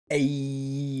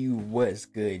Hey, what's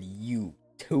good,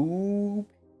 YouTube?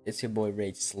 It's your boy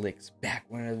Rage Slicks back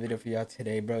with another video for y'all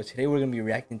today, bro. Today we're gonna be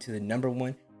reacting to the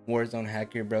 #1 Warzone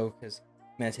hacker, bro. Cause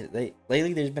man,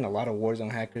 lately there's been a lot of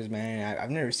Warzone hackers, man.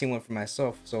 I've never seen one for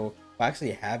myself, so I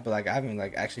actually have, but like I haven't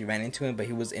like actually ran into him. But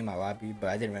he was in my lobby, but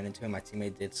I didn't run into him. My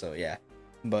teammate did, so yeah.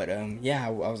 But yeah, I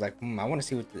was like, I want to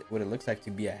see what it looks like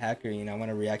to be a hacker. You know, I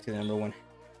want to react to the #1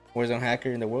 Warzone hacker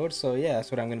in the world. So yeah,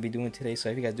 that's what I'm gonna be doing today. So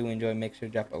if you guys do enjoy, make sure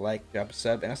to drop a like, drop a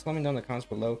sub, and also let me know in the comments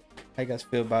below how you guys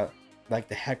feel about like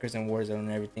the hackers in Warzone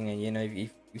and everything. And you know, if you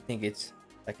think it's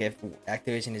like if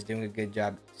Activision is doing a good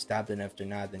job stopping it or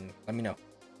not, then let me know.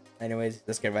 Anyways,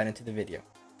 let's get right into the video.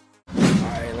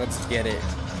 Alright, let's get it.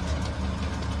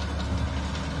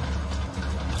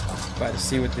 About to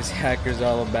see what this hacker's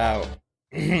all about.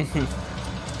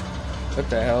 What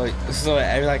the hell? So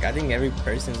I think every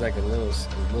person's like a little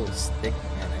stick,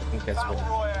 man. I think that's what.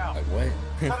 Like what?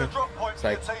 It's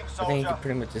like I think you can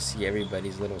pretty much just see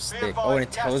everybody's little stick. Oh, and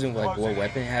it tells him like what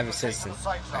weapon it has. It says it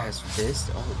has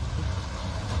fist. Oh,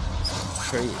 it's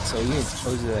crazy. So it even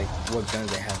tells you like what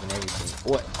guns they have and everything.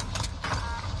 What?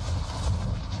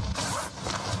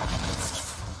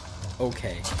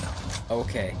 Okay.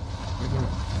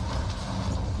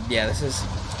 Yeah,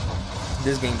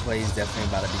 this gameplay is definitely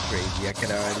about to be crazy. I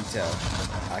can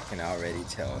already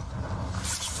tell.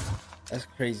 That's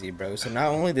crazy, bro. So not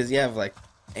only does he have like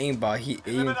aimbot, he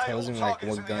even tells him like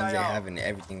what guns they have and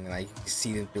everything. Like you can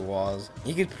see them through walls.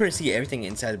 You can pretty see everything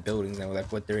inside the buildings and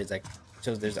like what there is. Like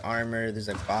shows there's armor, there's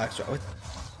like box.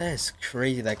 That's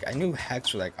crazy. Like I knew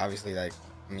hacks were like obviously like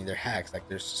I mean they're hacks. Like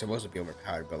they're supposed to be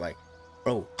overpowered, but like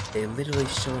bro, they literally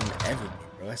show him everything,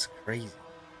 bro. That's crazy.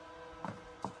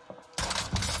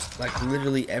 Like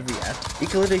literally he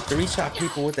can literally 3-shot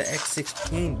people with the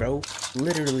X16, bro.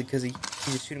 Literally, because he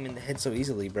just shoot him in the head so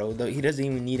easily, bro. Though he doesn't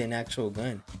even need an actual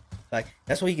gun. Like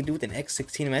that's what he can do with an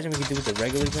X16. Imagine what he can do with a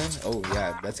regular gun. Oh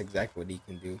yeah, that's exactly what he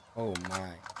can do. Oh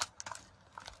my,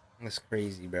 that's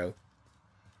crazy, bro.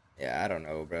 Yeah, I don't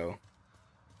know, bro.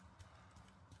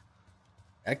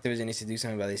 Activision needs to do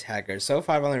something about these hackers. So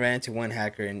far, I've only ran into one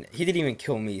hacker, and he didn't even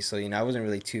kill me. So you know, I wasn't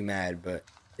really too mad, but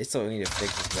they still need to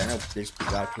fix it because I know there's a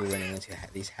lot of people running into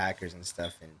these hackers and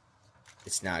stuff, and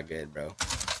it's not good, bro.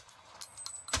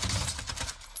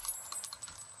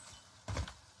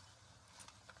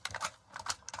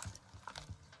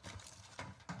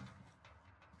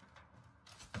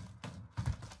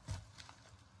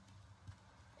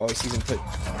 Oh, he sees him put,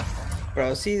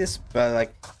 bro. See this, bro?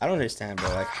 Like I don't understand, bro.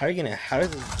 Like how does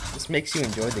this makes you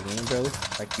enjoy the game, bro?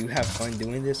 Like you have fun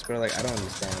doing this, bro? Like I don't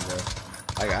understand, bro.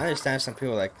 Like, I understand some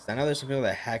people, like, 'cause I know there's some people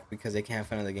that hack because they can't have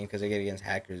fun in the game because they get against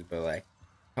hackers, but, like,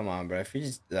 come on, bro. If you're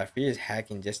just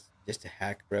hacking just to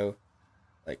hack, bro,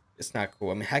 like, it's not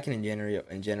cool. I mean, hacking in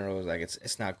general is, like,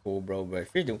 it's not cool, bro, but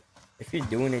if you're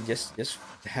doing it just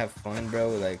to have fun, bro,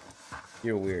 like,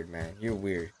 you're weird, man. You're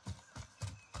weird.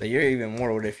 But you're even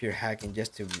more weird if you're hacking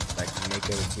just to, like, make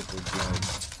other people, you know,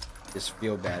 just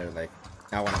feel bad or, like,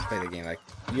 not want to play the game. Like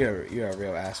you're a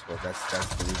real asshole. That's the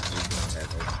reason you're doing that,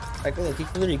 bro. Like look, he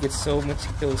literally gets so much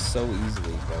kills so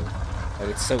easily, bro. Like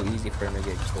it's so easy for him to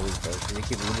get kills, bro. Cause he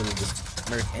can literally just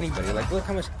murk anybody. Like look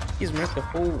how much he's murked the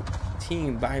whole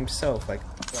team by himself, like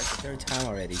for like the 3rd time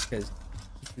already. Cause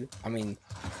I mean,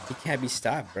 he can't be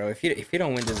stopped, bro. If you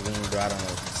don't win this game, bro, I don't know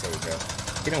what to say, bro.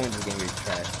 If you don't win this game, you're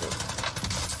trash, bro.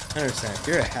 I understand. If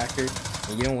you're a hacker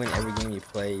and you don't win every game you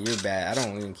play, you're bad. I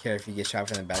don't even care if you get shot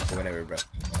from the back or whatever, bro.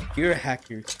 If you're a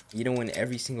hacker and you don't win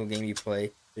every single game you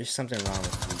play, there's something wrong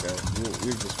with you, bro.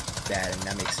 You're just bad, and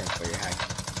that makes sense for your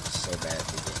hacking. It's so bad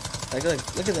for you.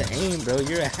 Like, look at the aim, bro.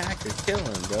 You're a hacker. Kill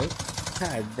him, bro.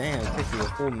 God damn, it took you a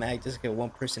full mag just to get one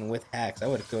person with hacks. I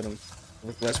would have killed him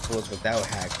with less bullets without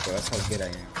hacks, bro. That's how good I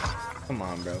am. Come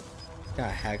on, bro. You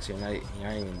got hacks, you're not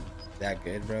even that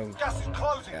good, bro. Gas is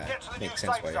closing. Yeah, Get to the makes new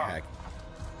sense safe why you're zone. hacking.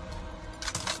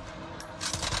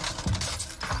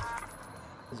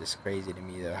 It's just crazy to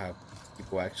me though how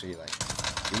people actually like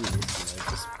do this, you know,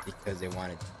 just because they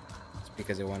want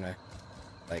to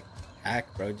like hack,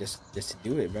 bro, just to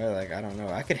do it, bro. Like I don't know,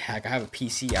 I could hack. I have a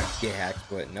PC, I could get hacked,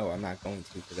 but no, I'm not going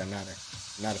to because I'm not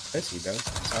a pussy, bro.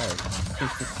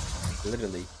 Sorry.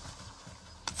 Literally.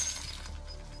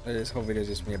 This whole video is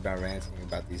just me about ranting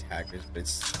about these hackers, but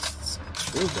it's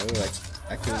true, bro. Like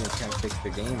Activision can't fix the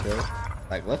game, bro.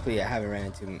 Like luckily I haven't ran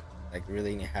into like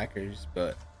really any hackers,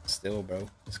 but still, bro,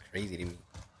 it's crazy to me.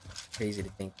 It's crazy to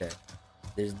think that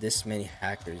there's this many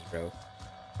hackers, bro.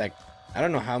 Like I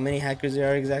don't know how many hackers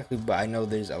there are exactly, but I know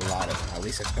there's a lot of them, at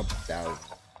least a couple thousand.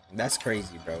 That's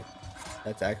crazy, bro.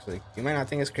 That's actually, you might not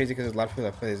think it's crazy because there's a lot of people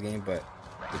that play this game, but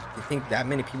you think that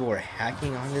many people are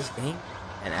hacking on this game?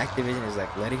 and Activision is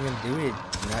like letting them do it,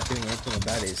 not doing anything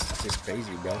about it. It's just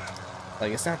crazy, bro.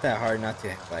 Like, it's not that hard not to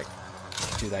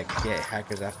get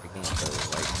hackers off the game, bro.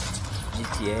 Like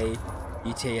GTA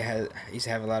used to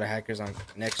have a lot of hackers on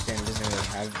next gen. Doesn't really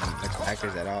have much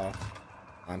hackers at all.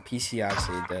 On PC,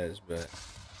 obviously it does, but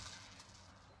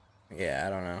yeah, I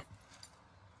don't know.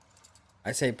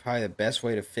 I'd say probably the best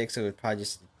way to fix it would probably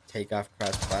just take off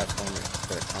cross-platform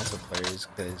for the console players,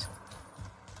 because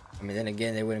I mean, then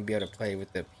again, they wouldn't be able to play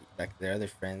with their other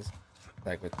friends,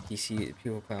 like with PC.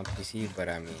 People play on PC, but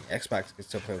I mean, Xbox can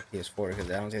still play with PS4, because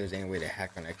I don't think there's any way to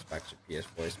hack on Xbox or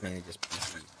PS4. It's mainly just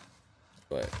PC.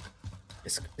 But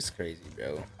it's crazy,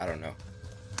 bro. I don't know.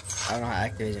 I don't know how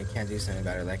Activision can't do something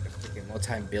about it. Like a freaking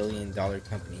multi-billion-dollar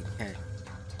company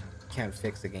can't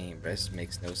fix the game, bro. This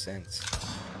makes no sense.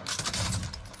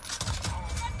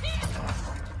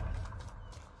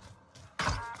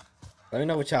 Let me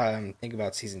know what y'all think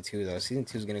about season 2 though. Season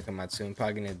 2 is gonna come out soon.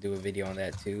 Probably gonna do a video on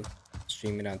that too.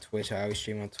 Stream it on Twitch. I always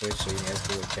stream on Twitch, so you guys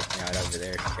can go check me out over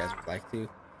there if you guys would like to. You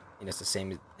know, it's the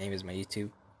same name as my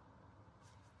YouTube.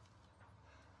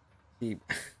 See,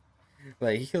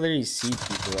 like, you can literally see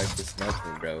people like it's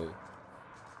nothing, bro.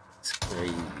 It's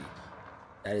crazy.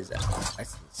 That's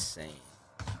insane.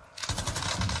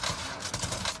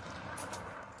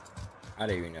 I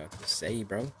don't even know what to say,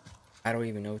 bro. I don't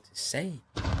even know what to say.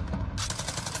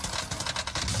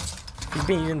 He's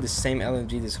been using the same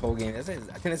LMG this whole game. I think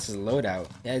that's his loadout.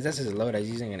 Yeah, that's his loadout.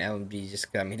 He's using an LMG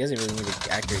just because, I mean, he doesn't really need an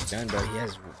accurate gun, bro. He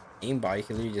has aimbot. He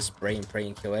can literally just spray and pray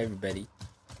and kill everybody.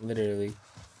 Literally.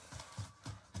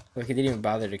 Look, he didn't even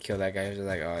bother to kill that guy. He was just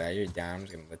like, oh, yeah, you're down. I'm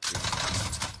just gonna let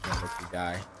you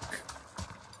die.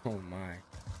 Oh, my.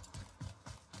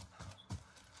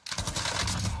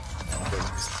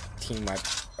 This team wipe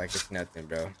like it's nothing,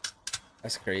 bro.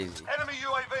 That's crazy. Enemy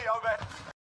UAV over.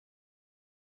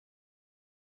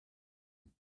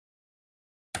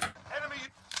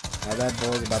 Now that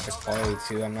boy's about the quality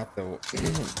too. I'm not the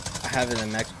I have it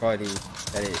in max quality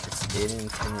that it's in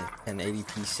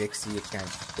 1080p 60. It can't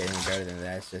get any better than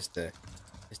that. It's just the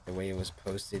way it was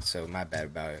posted. So my bad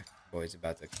about it, boys.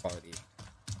 About the quality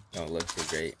don't look too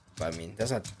great. But I mean,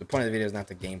 that's not the point of the video. Is not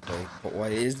the gameplay. But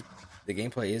what is the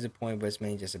gameplay is the point. But it's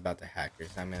mainly just about the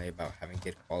hackers. Not mainly about having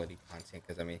good quality content.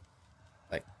 Because I mean,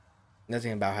 like,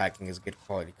 nothing about hacking is good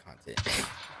quality content.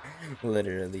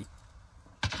 Literally.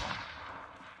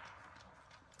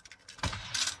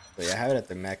 But yeah, I have it at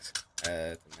the max.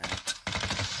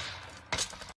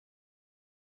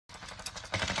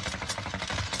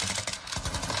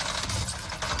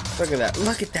 Look at that!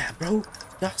 Look at that, bro!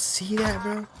 Y'all see that,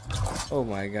 bro? Oh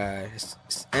my god!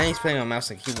 And he's playing on mouse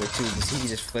and keyboard too. He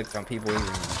just flicked on people even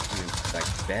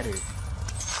like better.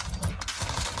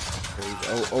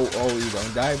 Oh! You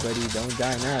don't die, buddy! Don't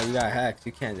die now. You got hacked.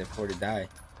 You can't afford to die.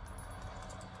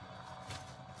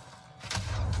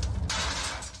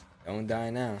 Don't die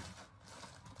now.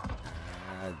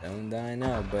 Don't die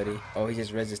now, buddy. Oh, he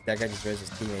just resisted. That guy just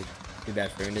resisted his teammate. Too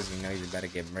bad for him. Doesn't even know he's about to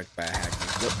get murked by a hacker.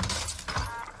 Whoop.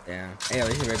 Damn. Hey, at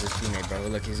least he resisted his teammate, bro.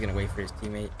 Look, he's gonna wait for his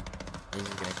teammate. He's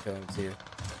just gonna kill him too.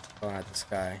 Falling out the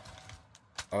sky.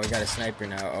 Oh, he got a sniper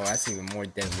now. Oh, that's even more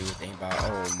deadly with aimbot.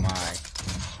 Oh my.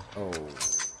 Oh.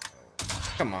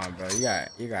 Come on, bro. You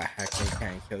got hacked. You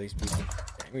can't kill these people.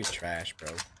 Damn, you're trash, bro.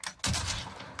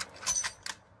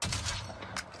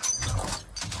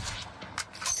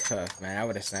 Tough, man. I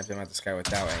would have snapped him out the sky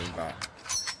without aimbot.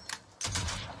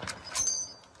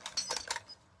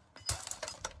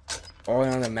 Oh,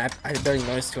 and on the map, I barely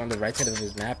noticed too, on the right side of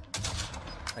his map,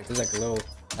 like there's like a little,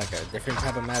 like a different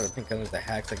type of map. I think under the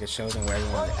hacks, like it shows them where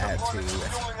everyone's at too.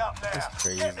 That's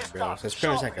crazy, bro. So it's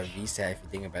pretty much like a VSAT if you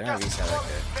think about it. Not a VSAT,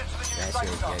 like a advanced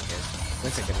UAV, I guess.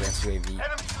 Looks like advanced UAV.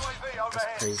 That's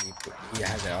crazy. But he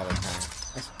has it all the time.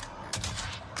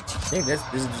 I think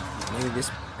maybe this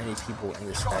many people in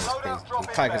this sky is crazy. It's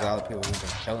probably because of all the people we've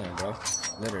been killing, bro.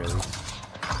 Literally.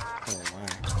 Oh my.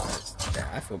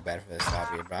 I feel bad for this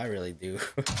lobby, bro. I really do.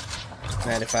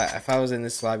 Man, if I was in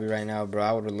this lobby right now, bro,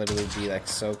 I would literally be like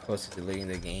so close to deleting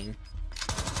the game.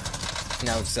 And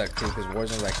that would suck too, because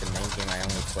Warzone's like the main game I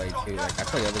only play too. Like, I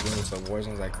play other games, but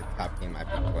Warzone's like the top game I've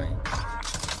been playing.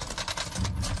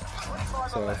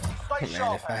 So,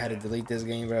 man, if I had to delete this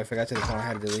game, bro, if I got to the point I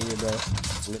had to delete it, bro,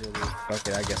 literally, fuck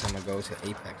it, I guess I'm gonna go to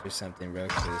Apex or something, bro,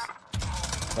 because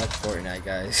fuck Fortnite,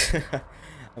 guys.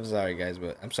 I'm sorry, guys,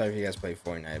 but I'm sorry if you guys play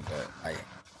Fortnite, but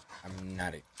I'm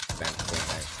not a fan of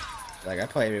Fortnite. Like, I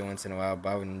play every once in a while, but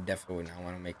I definitely would not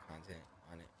want to make content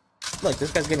on it. Look,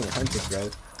 this guy's getting hunted, bro.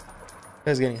 This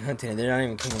guy's getting hunted, and they're not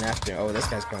even coming after him. Oh, this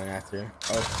guy's coming after him.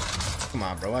 Oh, come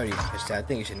on, bro, why would you push that? I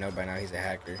think you should know by now he's a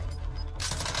hacker.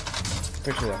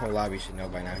 Pretty sure the whole lobby should know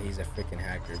by now he's a freaking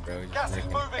hacker, bro. Just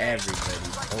licking everybody.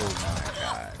 Oh my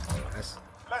god. That's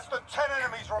Less than 10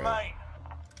 enemies remain.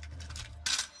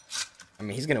 I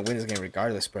mean, he's gonna win this game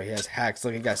regardless, bro. He has hacks.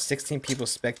 Look, he got 16 people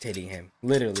spectating him,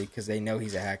 literally, because they know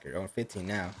he's a hacker. Oh, 15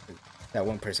 now. That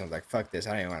one person was like, "Fuck this!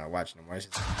 I don't even want to watch no more." It's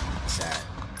just sad.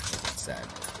 It's sad.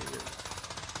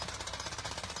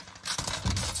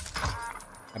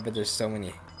 I bet there's so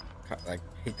many like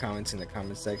hate comments in the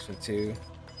comment section too.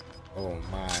 Oh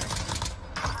my.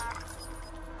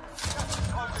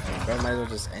 I mean, bro, might as well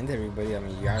just end everybody. I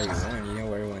mean, you already won. You know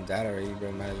where everyone's at already,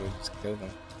 bro. Might as well just kill them.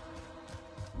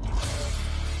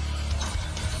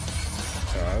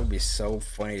 So it would be so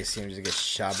funny to see him just get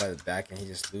shot by the back and he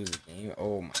just lose the game.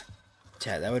 Oh my.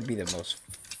 Chat, that would be the most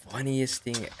funniest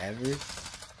thing ever.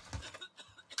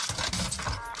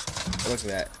 Look at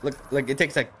that. Look, it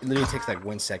takes like, it literally takes like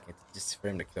 1 second just for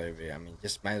him to kill everybody. I mean,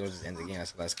 just might as well just end the game.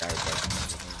 That's the last guy.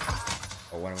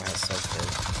 Oh, one of them has self-serve.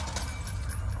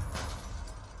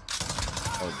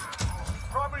 Oh.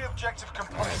 Primary objective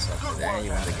complete. Good work.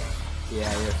 You won the game.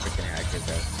 Yeah, you're a freaking hacker,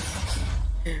 bro.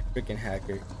 Freaking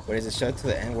hacker. What is it? Show to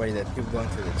the end where the people going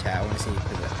through the chat. I want to see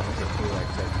because I want to see people like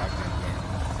start talking again.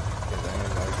 Because I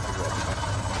don't know if people are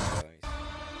talking.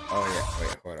 Oh yeah,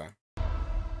 wait, hold on.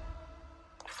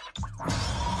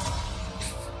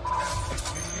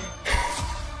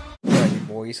 Alright,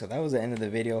 boys, so that was the end of the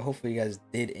video. Hopefully you guys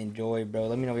did enjoy, bro.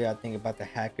 Let me know what y'all think about the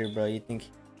hacker, bro. You think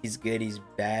he's good, he's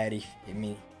bad? I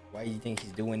mean, why do you think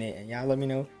he's doing it? And y'all let me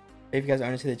know. If you guys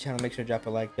are new to the channel, make sure to drop a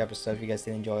like, drop a sub. If you guys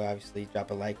did enjoy, obviously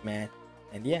drop a like, man.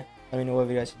 And yeah, let me know what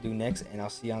video I should do next, and I'll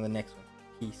see you on the next one.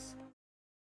 Peace.